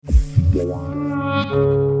I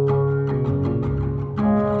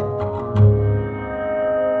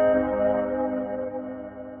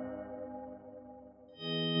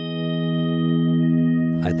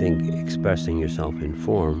think expressing yourself in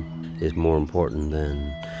form is more important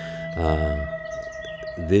than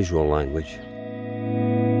visual language.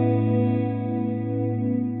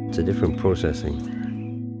 It's a different processing.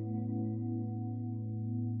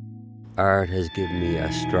 Art has given me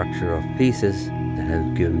a structure of pieces that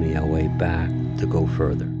have given me a way back to go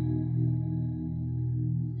further.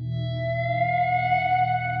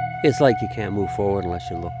 It's like you can't move forward unless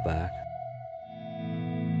you look back.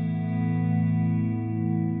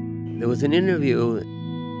 There was an interview,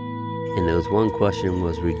 and there was one question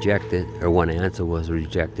was rejected, or one answer was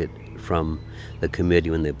rejected from the committee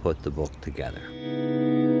when they put the book together.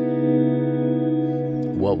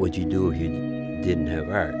 What would you do if you didn't have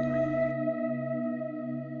art?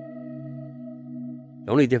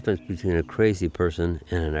 The only difference between a crazy person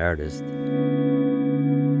and an artist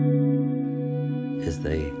is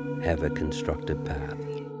they have a constructed path.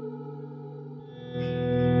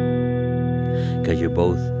 Because you're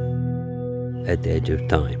both at the edge of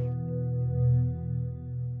time.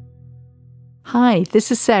 Hi,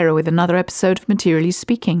 this is Sarah with another episode of Materially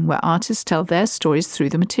Speaking, where artists tell their stories through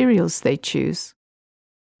the materials they choose.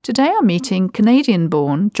 Today I'm meeting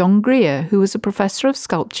Canadian-born John Greer, who was a professor of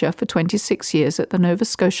sculpture for 26 years at the Nova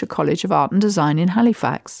Scotia College of Art and Design in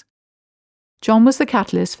Halifax. John was the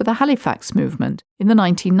catalyst for the Halifax movement in the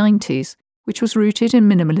 1990s, which was rooted in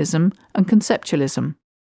minimalism and conceptualism.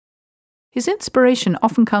 His inspiration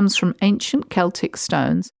often comes from ancient Celtic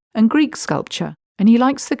stones and Greek sculpture, and he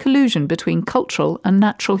likes the collusion between cultural and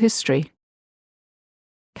natural history.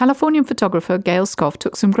 Californian photographer Gail Scoff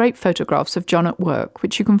took some great photographs of John at work,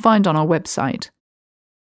 which you can find on our website.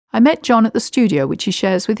 I met John at the studio, which he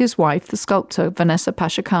shares with his wife, the sculptor Vanessa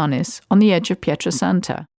Pashakanis, on the edge of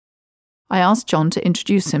Pietrasanta. I asked John to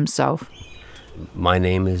introduce himself. My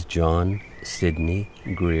name is John Sidney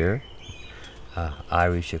Greer.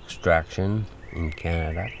 Irish extraction in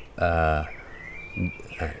Canada.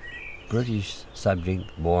 British subject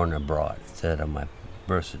born abroad, it said on my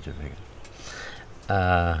birth certificate.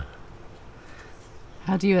 How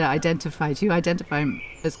do you identify? Do you identify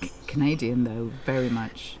as Canadian, though, very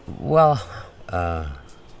much? Well, I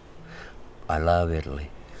love Italy.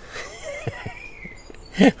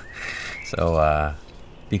 So,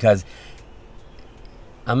 because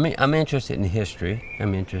I'm interested in history.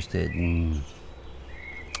 I'm interested in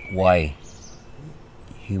why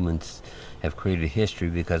humans have created history,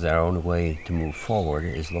 because our only way to move forward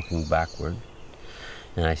is looking backward.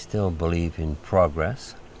 And I still believe in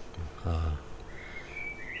progress.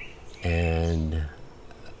 And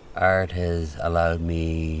art has allowed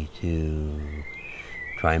me to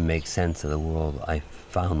try and make sense of the world I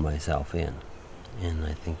found myself in. And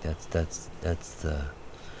I think that's the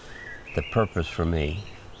purpose for me.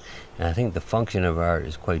 And I think the function of art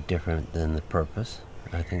is quite different than the purpose.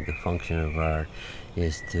 I think the function of art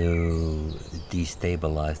is to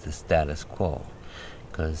destabilize the status quo.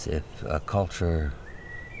 Because if a culture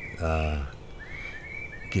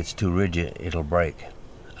gets too rigid, it'll break.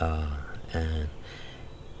 And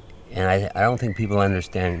I don't think people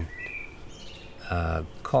understand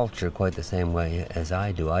culture quite the same way as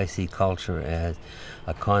I do. I see culture as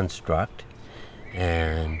a construct,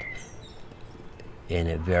 and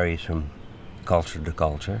it varies from culture to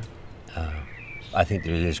culture. I think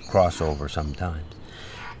there is crossover sometimes,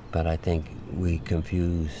 but I think we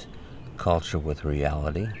confuse culture with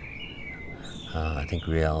reality. I think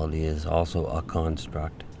reality is also a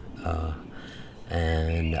construct,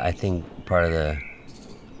 and I think part of the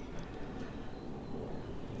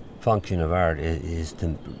function of art is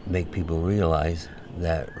to make people realize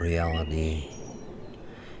that reality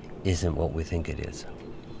isn't what we think it is.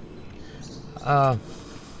 I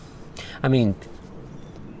mean,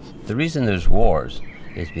 the reason there's wars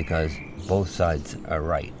is because both sides are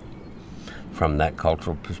right from that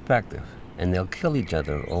cultural perspective, and they'll kill each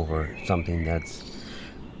other over something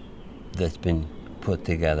that's been put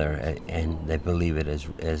together and they believe it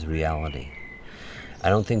as reality. I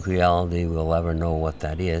don't think reality will ever know what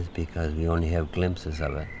that is, because we only have glimpses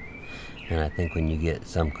of it. And I think when you get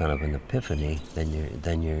some kind of an epiphany,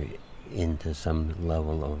 then you're into some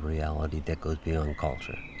level of reality that goes beyond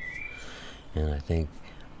culture. And I think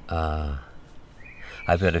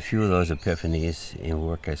I've had a few of those epiphanies in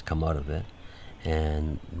work that's come out of it,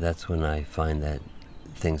 and that's when I find that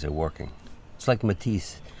things are working. It's like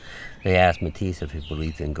Matisse. They asked Matisse if he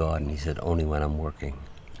believed in God, and he said, "Only when I'm working."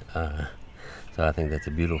 So I think that's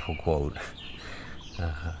a beautiful quote.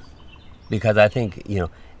 Because I think,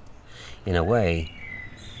 in a way,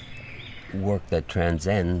 work that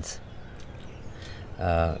transcends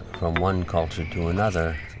from one culture to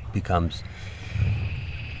another becomes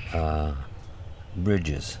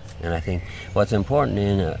bridges. And I think what's important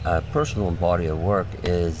in a personal body of work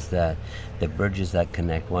is that the bridges that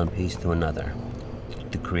connect one piece to another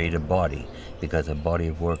to create a body, because a body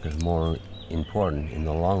of work is more important in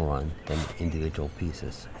the long run than individual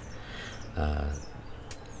pieces,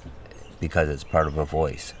 because it's part of a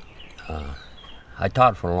voice. I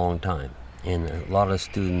taught for a long time, and a lot of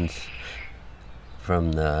students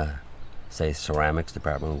from the, say, ceramics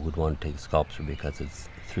department would want to take sculpture because it's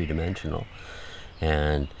three-dimensional,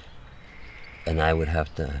 and I would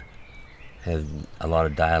have to have a lot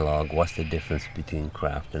of dialogue. What's the difference between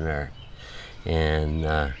craft and art? And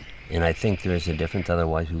I think there is a difference.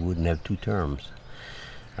 Otherwise, we wouldn't have two terms.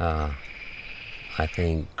 I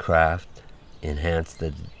think craft enhances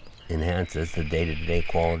the day-to-day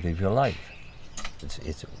quality of your life.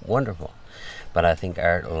 It's wonderful. But I think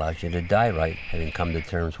art allows you to die right, having come to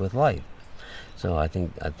terms with life. So I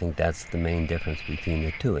think that's the main difference between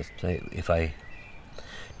the two. It's, if I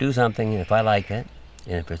do something, if I like it,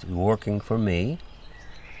 and if it's working for me,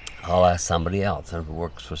 I'll ask somebody else. And if it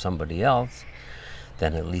works for somebody else,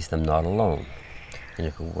 then at least I'm not alone. And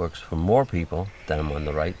if it works for more people, then I'm on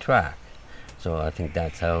the right track. So I think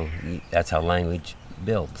that's how language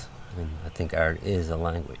builds. And I think art is a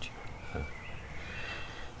language.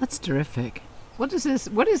 That's terrific. What is this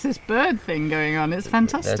bird thing going on? It's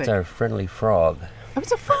fantastic. That's our friendly frog. Oh,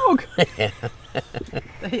 it's a frog. Yeah.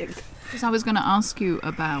 There you go. Because I was going to ask you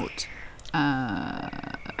about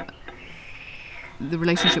the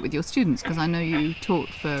relationship with your students, because I know you taught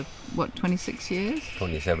for, 26 years?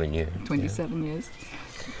 27 years. 27 years.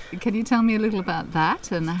 Can you tell me a little about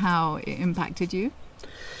that and how it impacted you?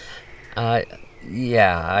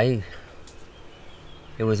 It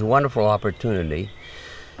was a wonderful opportunity.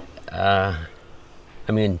 I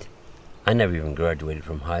never even graduated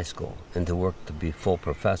from high school, and to work to be full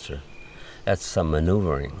professor, that's some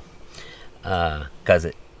maneuvering. Because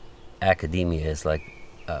academia is like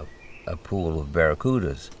a pool of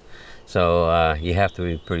barracudas. So you have to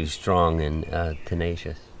be pretty strong and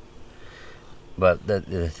tenacious. But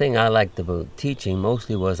the thing I liked about teaching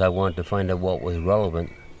mostly was I wanted to find out what was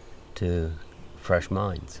relevant to fresh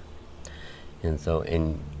minds. And so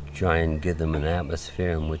try and give them an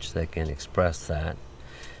atmosphere in which they can express that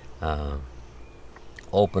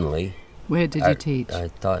openly. Where did you teach? I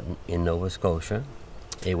taught in Nova Scotia.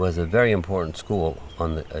 It was a very important school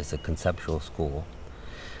as a conceptual school.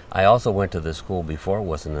 I also went to the school before it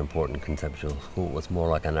was an important conceptual school. It was more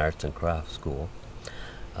like an arts and crafts school.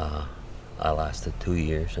 I lasted 2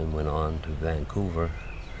 years and went on to Vancouver.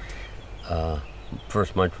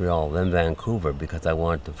 First Montreal, then Vancouver, because I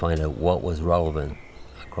wanted to find out what was relevant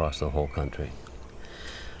across the whole country.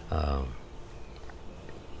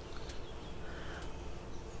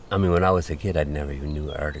 When I was a kid, I never even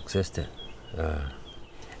knew art existed.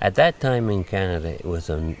 At that time in Canada, it was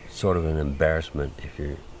sort of an embarrassment if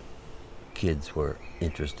your kids were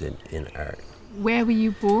interested in art. Where were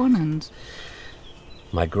you born? And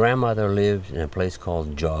my grandmother lived in a place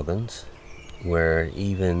called Joggins, where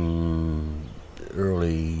even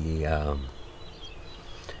early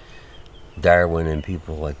Darwin and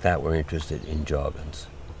people like that were interested in Joggins,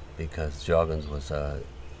 because Joggins was a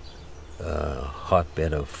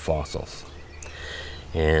hotbed of fossils.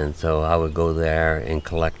 And so I would go there and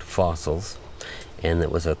collect fossils. And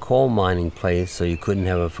it was a coal mining place, so you couldn't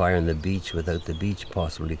have a fire on the beach without the beach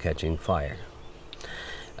possibly catching fire.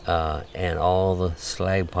 And all the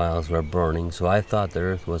slag piles were burning, so I thought the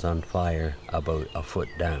earth was on fire about a foot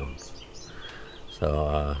down.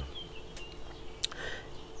 So,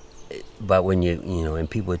 but when and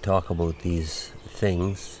people would talk about these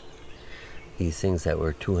things that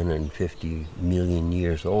were 250 million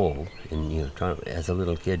years old, and as a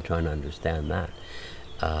little kid trying to understand that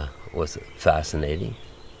was fascinating.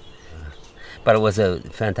 But it was a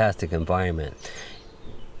fantastic environment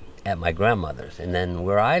at my grandmother's. And then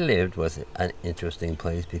where I lived was an interesting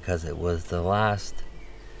place because it was the last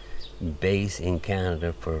base in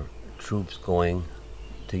Canada for troops going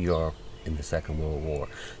to Europe in the Second World War.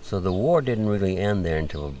 So the war didn't really end there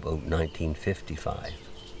until about 1955.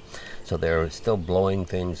 So they were still blowing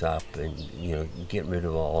things up and getting rid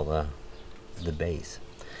of all the base.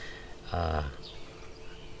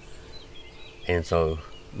 And so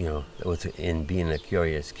it was, in being a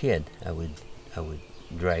curious kid, I would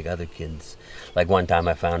drag other kids. Like one time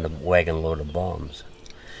I found a wagon load of bombs.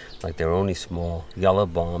 Like they were only small yellow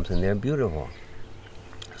bombs, and they're beautiful.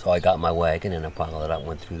 So I got my wagon and I piled it up,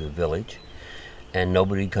 went through the village, and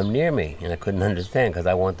nobody would come near me, and I couldn't understand because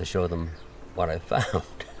I wanted to show them what I found.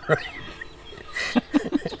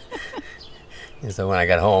 And so when I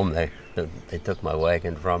got home, they took my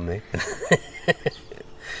wagon from me.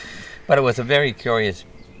 But it was a very curious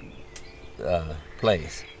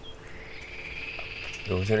place.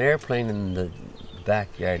 There was an airplane in the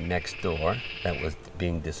backyard next door that was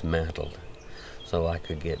being dismantled, so I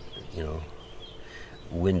could get,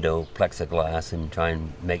 window plexiglass and try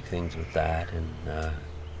and make things with that. And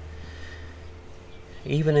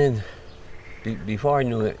even before I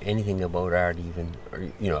knew anything about art,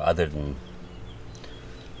 other than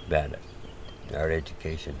bad art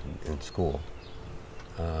education in school,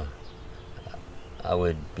 I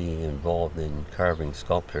would be involved in carving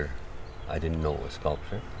sculpture. I didn't know it was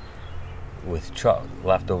sculpture, with chalk,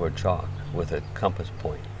 leftover chalk, with a compass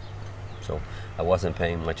point. So I wasn't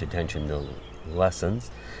paying much attention to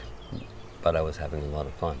lessons, but I was having a lot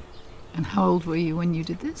of fun. And how old were you when you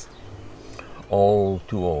did this? Oh,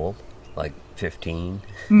 too old, like 15.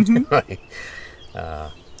 Mm-hmm. Right.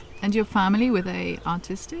 And your family, were they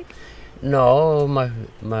artistic? No,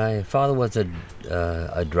 my father was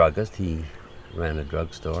a druggist. He ran a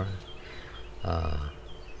drugstore.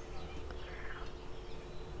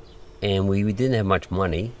 And we didn't have much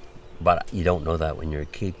money, but you don't know that when you're a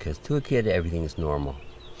kid, because to a kid everything is normal.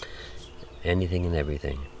 Anything and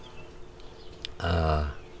everything.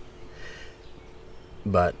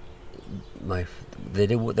 But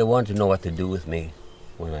they wanted to know what to do with me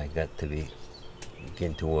when I got to be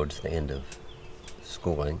getting towards the end of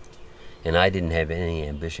schooling, and I didn't have any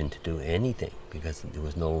ambition to do anything because there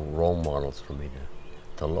was no role models for me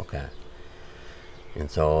to look at. And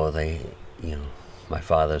so my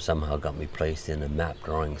father somehow got me placed in a map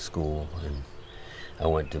drawing school, and I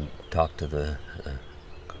went to talk to the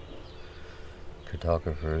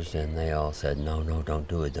cartographers, and they all said, no, don't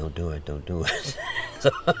do it. So,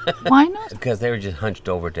 why not? Because they were just hunched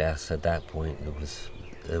over desks at that point. It was,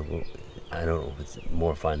 I don't know if it's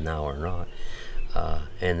more fun now or not.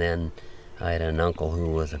 And then I had an uncle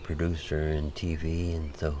who was a producer in TV,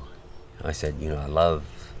 and so I said, I love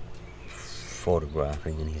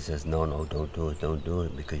photographing, and he says, no, don't do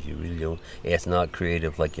it, because you really don't, it's not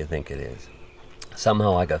creative like you think it is.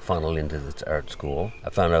 Somehow I got funneled into this art school. I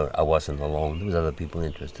found out I wasn't alone. There was other people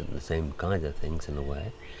interested in the same kinds of things in a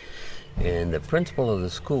way. And the principal of the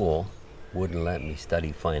school wouldn't let me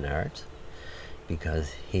study fine arts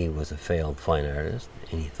because he was a failed fine artist,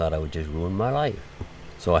 and he thought I would just ruin my life.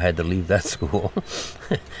 So I had to leave that school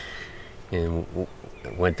and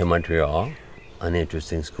went to Montreal, an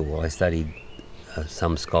interesting school. I studied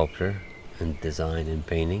some sculpture and design and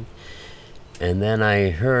painting. And then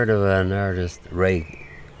I heard of an artist, Ray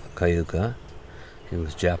Kayuka. He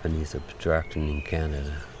was Japanese abstraction in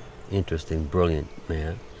Canada. Interesting, brilliant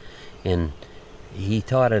man. And he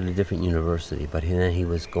taught at a different university, but then he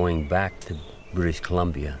was going back to British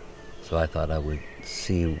Columbia. So I thought I would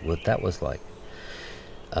see what that was like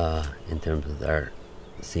in terms of the art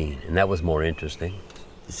scene. And that was more interesting.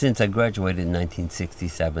 Since I graduated in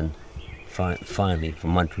 1967, finally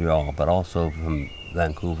from Montreal, but also from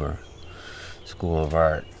Vancouver School of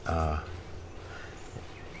Art.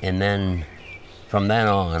 And then from then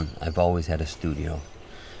on, I've always had a studio,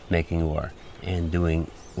 making work and doing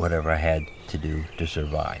whatever I had to do to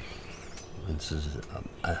survive. This is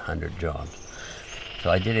 100 jobs. So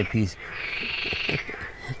I did a piece.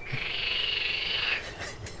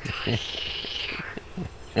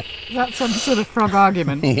 That's some sort of frog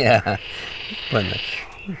argument. Yeah, but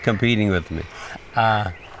competing with me.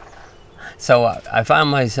 So I found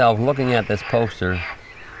myself looking at this poster,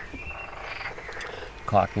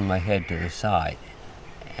 cocking my head to the side,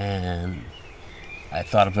 and I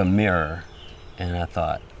thought of a mirror, and I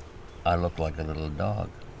thought I looked like a little dog.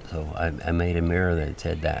 So I made a mirror that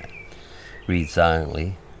said that. Read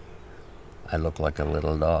silently, I look like a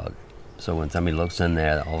little dog. So when somebody looks in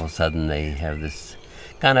there, all of a sudden they have this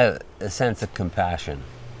kind of a sense of compassion.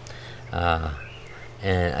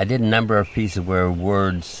 And I did a number of pieces where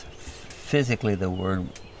words, physically the word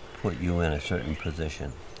put you in a certain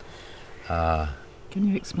position. Can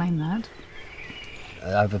you explain that?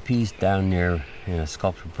 I have a piece down near, in a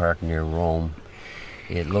sculpture park near Rome.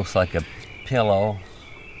 It looks like a pillow.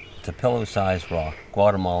 It's a pillow-sized rock,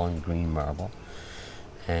 Guatemalan green marble.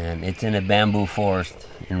 And it's in a bamboo forest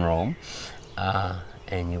in Rome.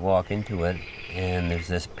 And you walk into it, and there's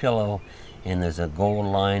this pillow, and there's a gold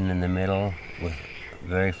line in the middle with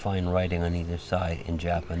very fine writing on either side in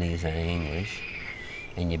Japanese and English.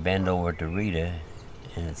 And you bend over to read it,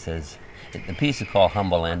 and it says, the piece is called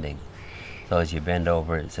Humble Ending. So as you bend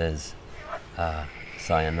over, it says,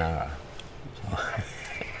 sayonara. So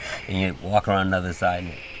and you walk around the other side,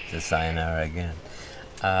 and it says sayonara again.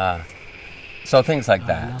 So things like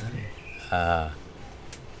that.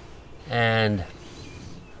 And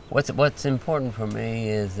what's important for me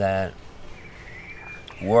is that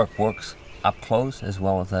work works up close as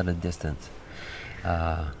well as at a distance.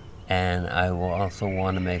 And I will also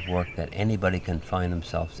want to make work that anybody can find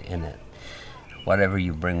themselves in it. Whatever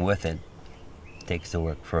you bring with it takes the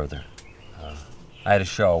work further. I had a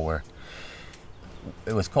show where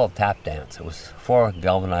it was called Tap Dance. It was 4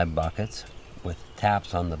 galvanized buckets with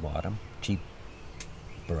taps on the bottom, cheap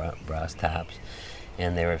brass taps,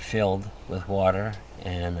 and they were filled with water,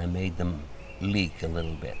 and I made them leak a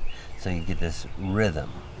little bit. So you get this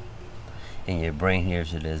rhythm, and your brain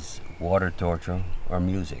hears it as water torture or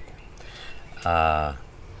music.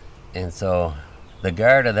 And so the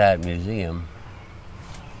guard of that museum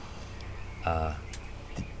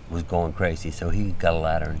was going crazy, so he got a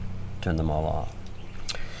ladder and turned them all off.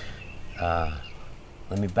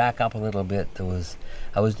 Let me back up a little bit.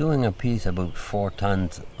 I was doing a piece about 4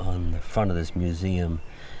 tons on the front of this museum,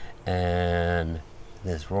 and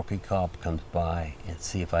this rookie cop comes by and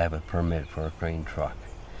see if I have a permit for a crane truck.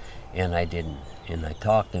 And I didn't. And I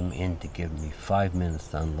talked him into giving me 5 minutes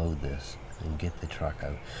to unload this and get the truck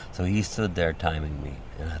out. So he stood there timing me,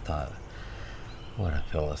 and I thought, what a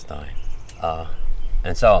Philistine.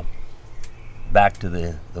 And so, back to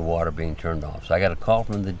the water being turned off. So I got a call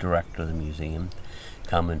from the director of the museum,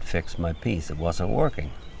 come and fix my piece. It wasn't working.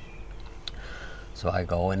 So I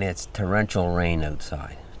go, and it's torrential rain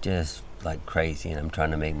outside, just like crazy, and I'm trying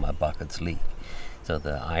to make my buckets leak. So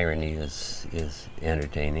the irony is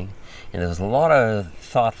entertaining. And there was a lot of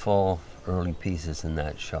thoughtful early pieces in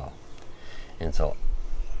that show. And so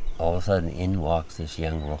all of a sudden in walks this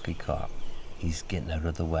young rookie cop. He's getting out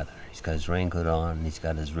of the weather. He's got his raincoat on, and he's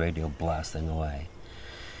got his radio blasting away.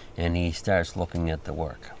 And he starts looking at the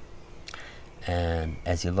work. And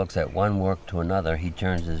as he looks at one work to another, he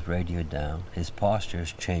turns his radio down. His posture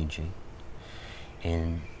is changing.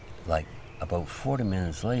 And like about 40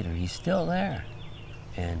 minutes later, he's still there.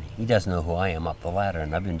 And he doesn't know who I am up the ladder,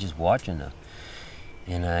 and I've been just watching him.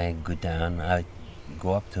 And I go down, I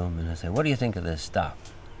go up to him, and I say, what do you think of this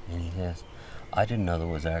stuff? And he says, I didn't know there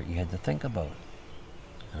was art you had to think about.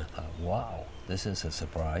 And I thought, wow, this is a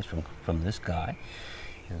surprise from this guy.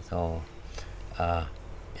 And so, and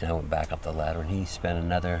I went back up the ladder, and he spent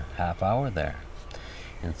another half hour there.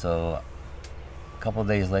 And so, a couple of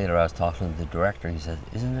days later, I was talking to the director, and he said,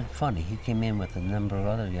 isn't it funny? He came in with a number of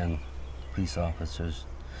other young police officers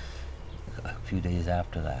a few days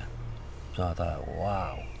after that. So I thought,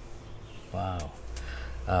 wow.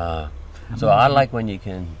 So I like when you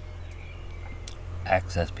can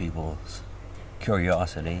access people's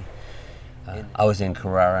curiosity. I was in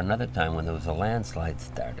Carrara another time when there was a landslide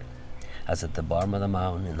started. I was at the bottom of the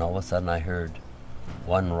mountain, and all of a sudden I heard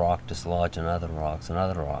one rock dislodge and other rocks.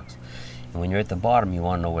 And when you're at the bottom, you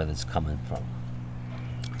want to know where it's coming from.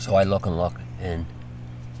 So I look and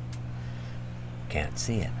can't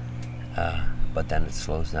see it. But then it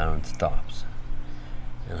slows down and stops.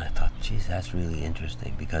 And I thought, geez, that's really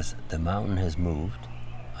interesting, because the mountain has moved.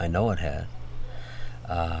 I know it has.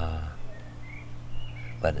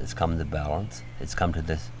 But it's come to balance. It's come to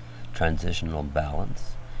this transitional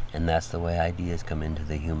balance. And that's the way ideas come into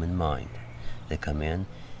the human mind. They come in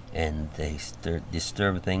and they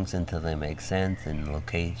disturb things until they make sense in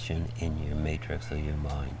location in your matrix of your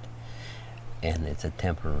mind. And it's a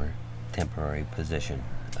temporary position.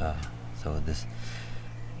 So this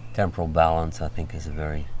temporal balance, I think, is a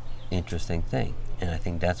very interesting thing. And I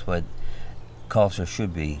think that's what culture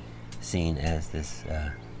should be seen as, this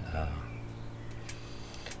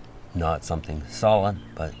not something solid,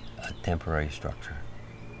 but a temporary structure.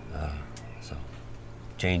 So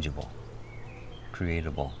changeable,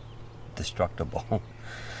 creatable, destructible.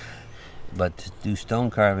 But to do stone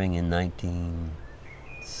carving in 1960s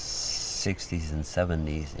and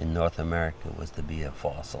 70s in North America was to be a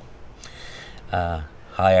fossil. High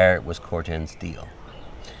art was Corten steel.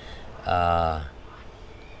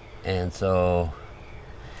 And so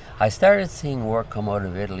I started seeing work come out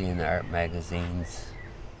of Italy in the art magazines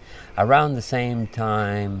around the same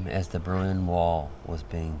time as the Berlin Wall was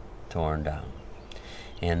being torn down.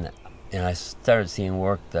 And I started seeing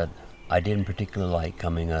work that I didn't particularly like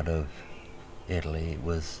coming out of Italy. It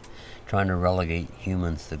was trying to relegate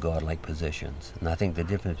humans to godlike positions. And I think the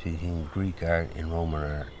difference between Greek art and Roman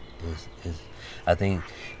art is I think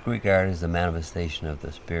Greek art is the manifestation of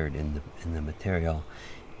the spirit in the material,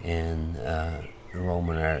 and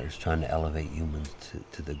Roman art is trying to elevate humans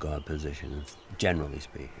to the god position, generally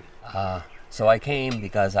speaking. So I came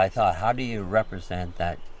because I thought, how do you represent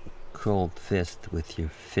that curled fist with your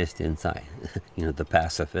fist inside? The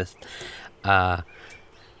pacifist.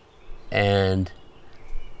 And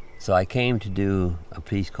So I came to do a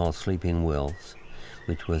piece called Sleeping Wills,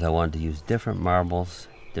 which was I wanted to use different marbles,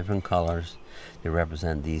 different colors, to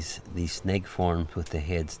represent these snake forms with the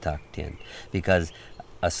heads tucked in. Because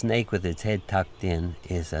a snake with its head tucked in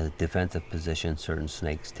is a defensive position certain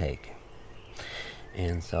snakes take.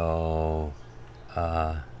 And so,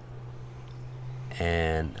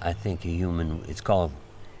 and I think it's called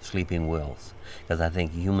Sleeping Wills, because I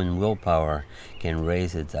think human willpower can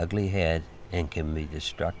raise its ugly head and can be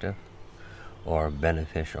destructive or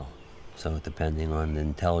beneficial. So depending on the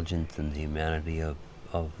intelligence and the humanity of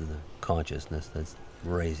the consciousness that's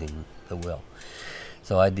raising the will.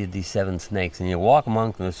 So I did these 7 snakes, and you walk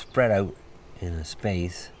among them spread out in a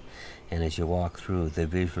space, and as you walk through, they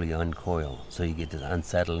visually uncoil. So you get this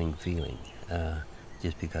unsettling feeling,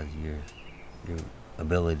 just because your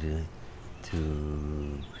ability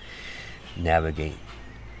to navigate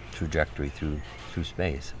trajectory through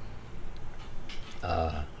space.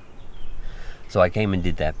 So I came and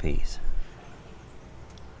did that piece,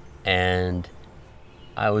 and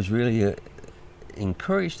I was really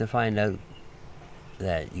encouraged to find out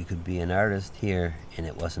that you could be an artist here and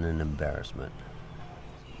it wasn't an embarrassment.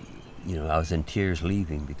 You know, I was in tears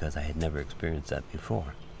leaving because I had never experienced that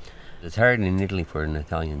before. It's hard in Italy for an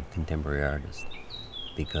Italian contemporary artist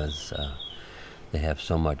because they have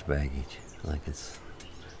so much baggage, like it's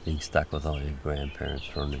being stuck with all your grandparents'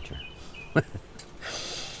 furniture.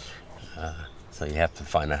 So you have to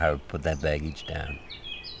find out how to put that baggage down.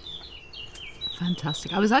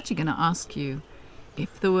 Fantastic. I was actually going to ask you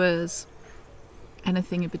if there was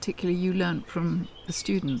anything in particular you learnt from the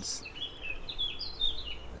students.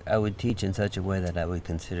 I would teach in such a way that I would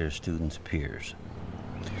consider students peers,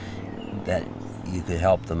 that you could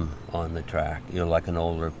help them on the track, like an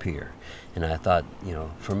older peer. And I thought,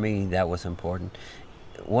 for me, that was important.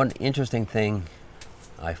 One interesting thing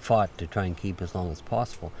I fought to try and keep as long as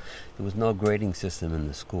possible, there was no grading system in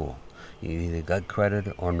the school. You either got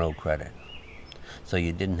credit or no credit. So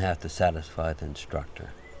you didn't have to satisfy the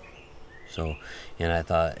instructor. And I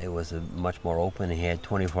thought it was much more open. He had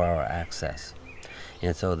 24-hour access.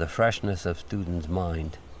 And so the freshness of students'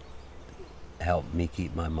 mind helped me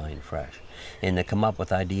keep my mind fresh. And to come up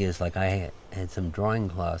with ideas, like I had some drawing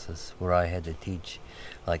classes where I had to teach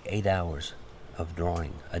like 8 hours of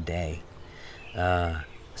drawing a day.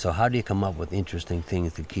 So how do you come up with interesting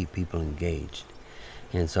things to keep people engaged?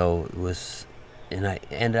 And so it was, and I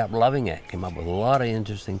ended up loving it. Came up with a lot of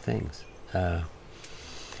interesting things.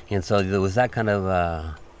 And so there was that kind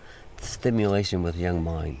of stimulation with young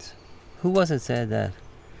minds. Who was it said that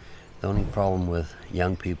the only problem with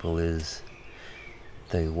young people is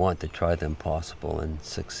they want to try the impossible and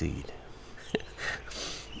succeed?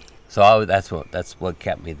 So that's what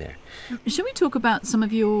kept me there. Shall we talk about some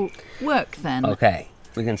of your work then? Okay,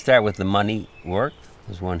 we can start with the money work.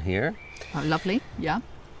 There's one here. Oh, lovely. Yeah.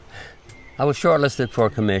 I was shortlisted for a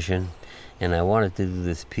commission, and I wanted to do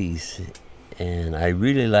this piece, and I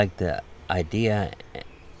really liked the idea.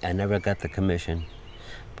 I never got the commission,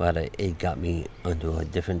 but it got me onto a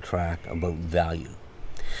different track about value,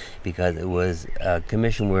 because it was a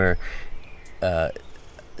commission where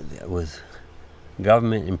it was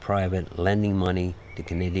government and private lending money to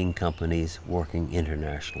Canadian companies working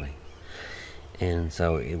internationally. And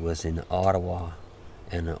so it was in Ottawa,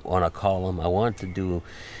 and on a column. I wanted to do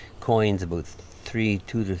coins about 2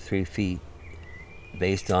 to 3 feet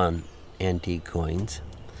based on antique coins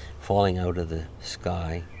falling out of the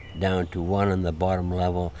sky down to one on the bottom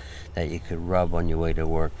level that you could rub on your way to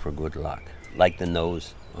work for good luck, like the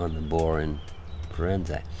nose on the boar in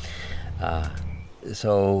Firenze.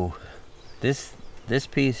 So this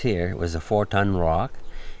piece here was a 4-ton rock.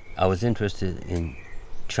 I was interested in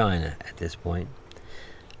China at this point,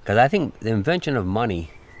 because I think the invention of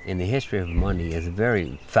money and the history of money is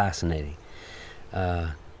very fascinating.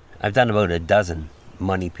 I've done about a dozen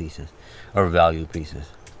money pieces or value pieces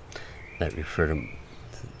that refer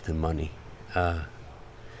to money.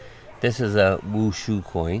 This is a Wushu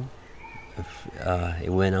coin. It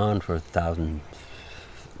went on for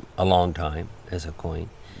a long time as a coin.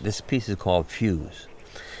 This piece is called fuse,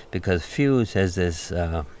 because fuse has this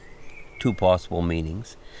 2 possible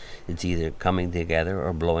meanings. It's either coming together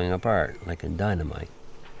or blowing apart, like in dynamite.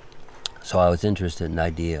 So I was interested in the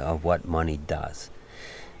idea of what money does.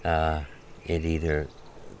 It either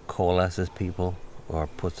coalesces people or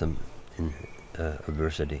puts them in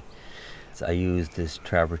adversity. So I used this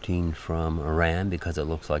travertine from Iran because it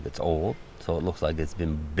looks like it's old, so it looks like it's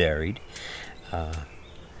been buried.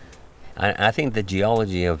 I think the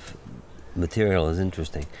geology of material is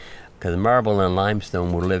interesting, because marble and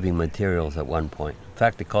limestone were living materials at one point. In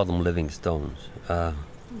fact, they called them living stones.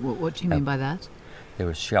 What do you mean by that? They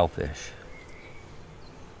were shellfish,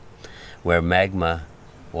 where magma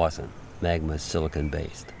wasn't. Magma is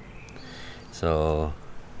silicon-based. So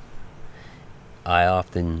I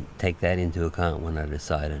often take that into account when I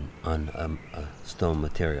decide on a stone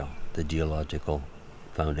material, the geological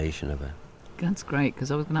foundation of it. That's great, because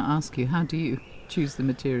I was going to ask you, how do you choose the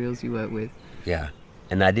materials you work with? Yeah,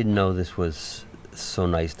 and I didn't know this was so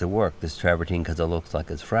nice to work, this travertine, because it looks like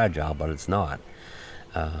it's fragile, but it's not.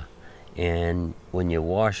 And when you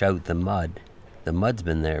wash out the mud's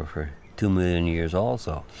been there for 2 million years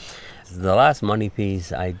also. The last money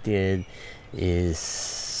piece I did is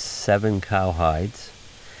 7 cowhides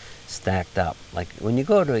stacked up. Like when you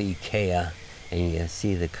go to IKEA and you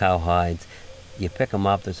see the cowhides, you pick them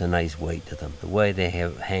up, there's a nice weight to them. The way they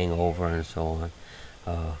hang over and so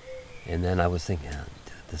on. And then I was thinking,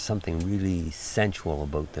 there's something really sensual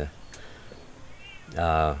about the...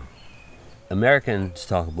 Americans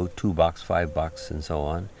talk about $2, $5 and so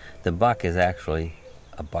on. The buck is actually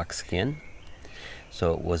a buckskin.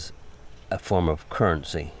 So it was a form of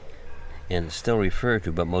currency. And it's still referred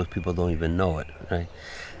to, but most people don't even know it, right?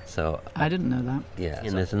 So I didn't know that. Yeah,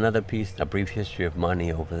 and there's another piece, A Brief History of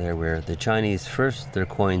Money over there, where the Chinese, first their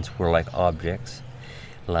coins were like objects,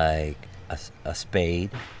 like a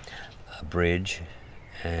spade, a bridge,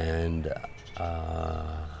 and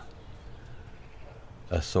a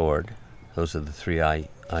sword. Those are the 3 I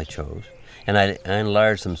chose. And I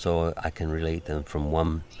enlarged them so I can relate them from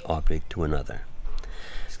one object to another.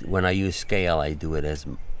 When I use scale, I do it as,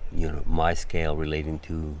 my scale relating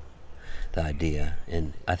to the idea.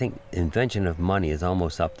 And I think invention of money is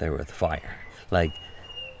almost up there with fire. Like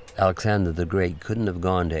Alexander the Great couldn't have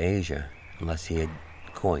gone to Asia unless he had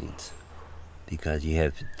coins, because you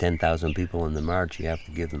have 10,000 people in the march, you have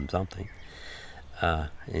to give them something.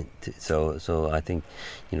 So I think,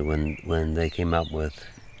 when they came up with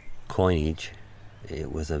coinage,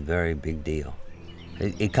 it was a very big deal.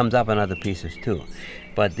 It comes up in other pieces too.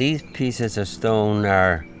 But these pieces of stone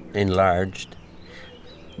are enlarged.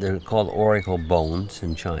 They're called oracle bones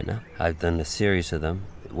in China. I've done a series of them.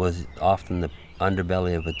 It was often the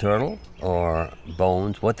underbelly of a turtle or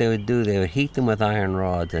bones. What they would do, they would heat them with iron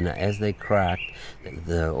rods, and as they cracked,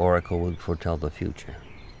 the oracle would foretell the future.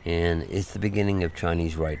 And it's the beginning of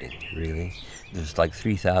Chinese writing, really. There's like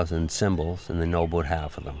 3,000 symbols, and they know about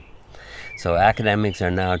half of them. So academics are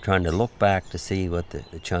now trying to look back to see what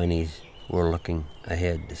the Chinese were looking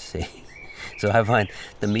ahead to see. So I find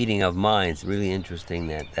the meeting of minds really interesting,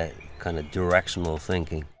 that kind of directional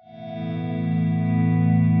thinking.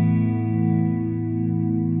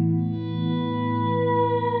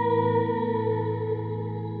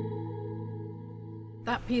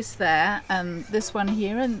 That piece there, and this one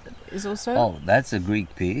here is also... Oh, that's a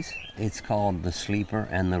Greek piece. It's called The Sleeper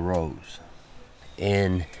and the Rose.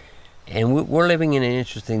 And we're living in an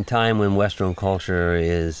interesting time when Western culture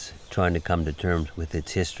is trying to come to terms with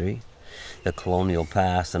its history. The colonial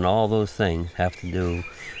past and all those things have to do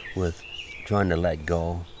with trying to let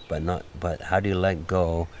go, but how do you let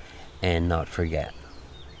go and not forget?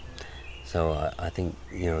 So I think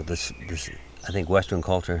I think Western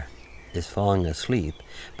culture is falling asleep,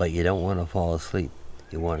 but you don't want to fall asleep.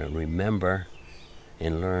 You want to remember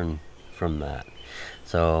and learn from that.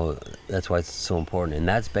 So that's why it's so important, and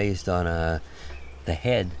that's based on the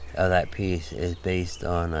head of that piece is based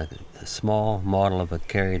on a small model of a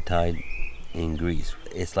caryatide in Greece.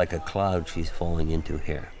 It's like a cloud she's falling into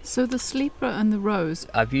here. So the sleeper and the rose.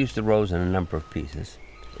 I've used the rose in a number of pieces,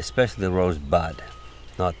 especially the rose bud,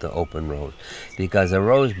 not the open rose, because a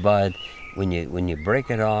rose bud, when you break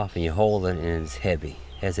it off and you hold it, and it's heavy,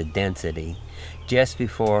 has a density just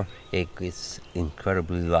before it gets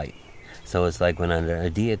incredibly light. So it's like when an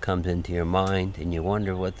idea comes into your mind and you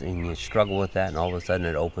wonder and you struggle with that, and all of a sudden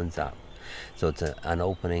it opens up. So it's an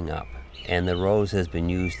opening up. And the rose has been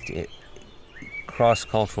used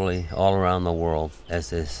cross-culturally all around the world as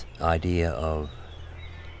this idea of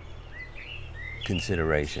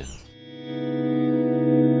consideration.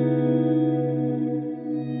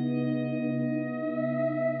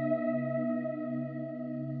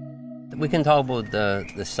 We can talk about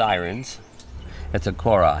the sirens. It's a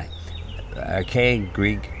kourai, archaic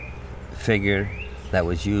Greek figure that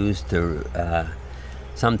was used to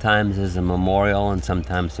sometimes as a memorial, and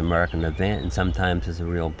sometimes a American event, and sometimes as a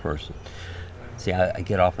real person. See, I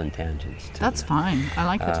get off on tangents too. That's fine. I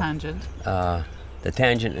like the tangent. The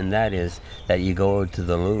tangent in that is that you go to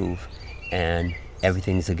the Louvre and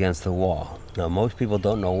everything's against the wall. Now, most people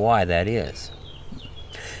don't know why that is.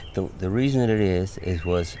 The reason that it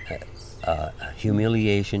was a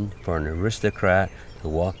humiliation for an aristocrat to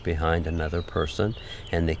walk behind another person,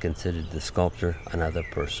 and they considered the sculptor another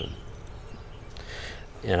person.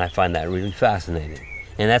 And I find that really fascinating.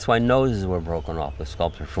 And that's why noses were broken off with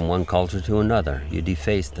sculpture from one culture to another. You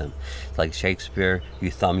deface them. It's like Shakespeare,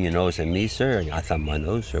 you thumb your nose at me, sir. I thumb my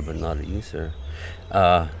nose, sir, but not at you, sir.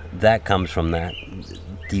 That comes from that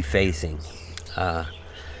defacing.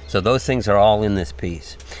 So those things are all in this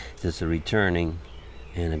piece. There's a returning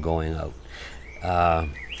and a going out.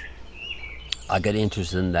 I got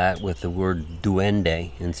interested in that with the word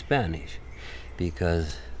duende in Spanish,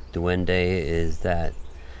 because duende is that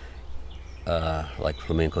like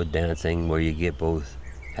flamenco dancing where you get both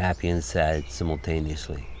happy and sad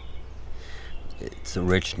simultaneously. It's a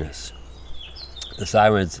richness. The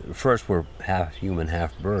sirens first were half human,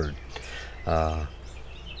 half bird.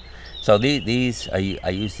 So these I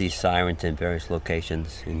use these sirens in various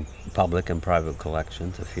locations, in public and private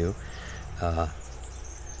collections, a few,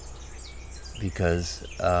 because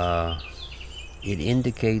it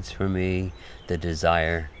indicates for me the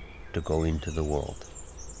desire to go into the world.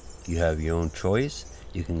 You have your own choice.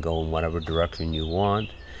 You can go in whatever direction you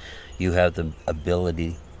want. You have the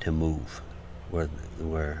ability to move where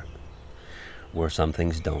some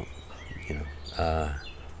things don't, you know.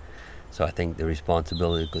 So I think the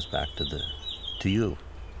responsibility goes back to you.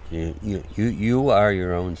 You are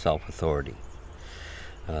your own self-authority.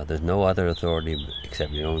 There's no other authority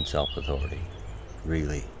except your own self-authority,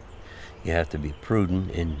 really. You have to be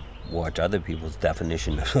prudent and watch other people's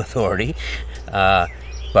definition of authority.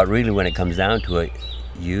 But really, when it comes down to it,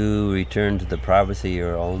 you return to the privacy of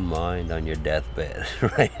your own mind on your deathbed,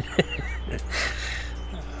 right?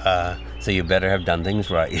 So you better have done things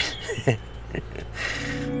right.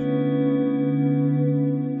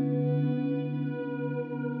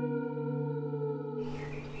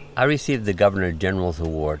 I received the Governor General's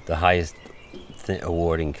Award, the highest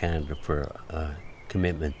award in Canada for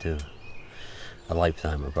commitment to a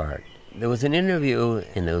lifetime of art. There was an interview,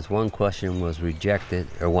 and there was one question was rejected,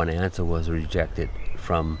 or one answer was rejected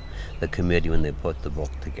from the committee when they put the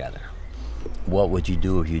book together. What would you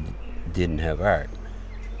do if you didn't have art?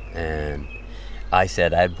 And I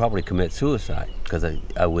said I'd probably commit suicide, because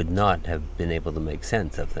I would not have been able to make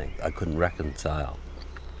sense of things. I couldn't reconcile.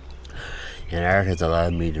 And art has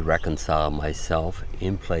allowed me to reconcile myself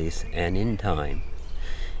in place and in time.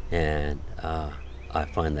 And I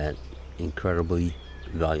find that incredibly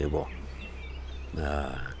valuable.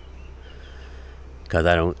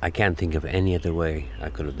 Because I can't think of any other way I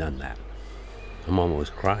could have done that. I'm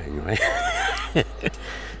almost crying, right?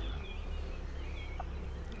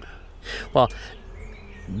 Well,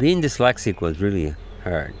 being dyslexic was really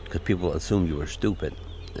hard because people assumed you were stupid,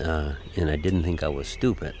 and I didn't think I was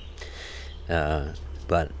stupid.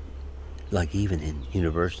 But like even in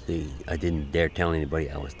university, I didn't dare tell anybody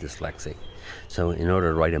I was dyslexic. So in order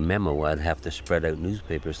to write a memo, I'd have to spread out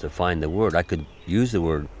newspapers to find the word. I could use the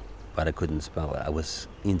word, but I couldn't spell it. I was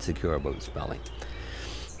insecure about spelling.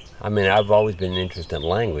 I mean, I've always been interested in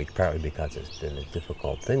language, partly because it's been a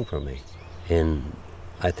difficult thing for me. And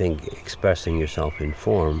I think expressing yourself in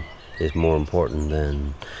form is more important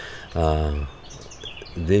than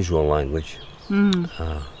visual language.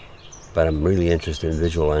 But I'm really interested in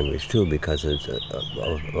visual language too, because of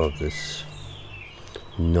this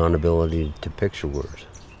non-ability to picture words.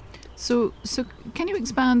 So can you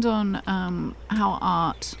expand on how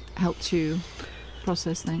art helped you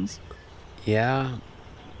process things? Yeah.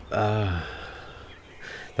 The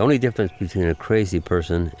only difference between a crazy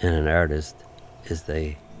person and an artist is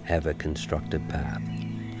they have a constructed path,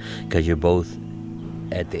 because you're both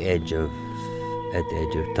at the edge of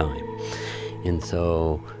time. And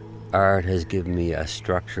so art has given me a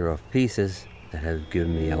structure of pieces that has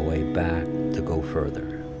given me a way back to go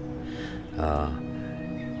further.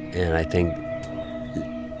 And I think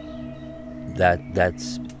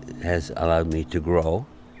that's has allowed me to grow,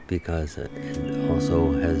 because it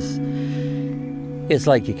also has, it's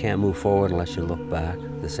like you can't move forward unless you look back,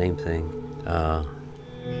 the same thing.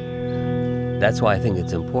 That's why I think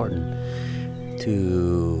it's important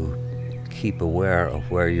to keep aware of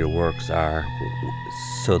where your works are.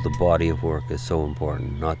 So the body of work is so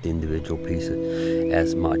important, not the individual pieces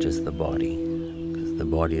as much as the body, because the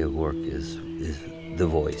body of work is the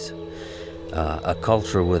voice. A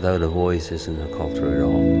culture without a voice isn't a culture at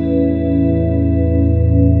all.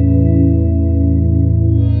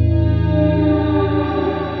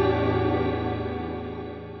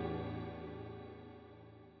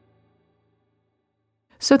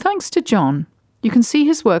 So thanks to John. You can see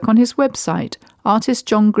his work on his website,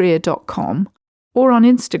 artistjohngrier.com, or on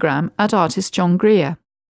Instagram at artistjohngrier.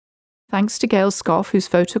 Thanks to Gail Scoff, whose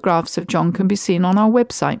photographs of John can be seen on our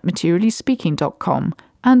website, materiallyspeaking.com,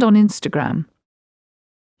 and on Instagram.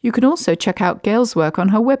 You can also check out Gail's work on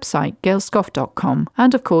her website, gailscoff.com,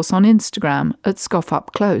 and of course on Instagram at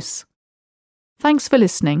ScoffUpClose. Thanks for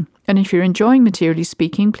listening, and if you're enjoying Materially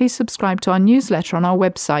Speaking, please subscribe to our newsletter on our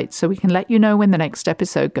website so we can let you know when the next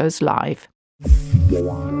episode goes live.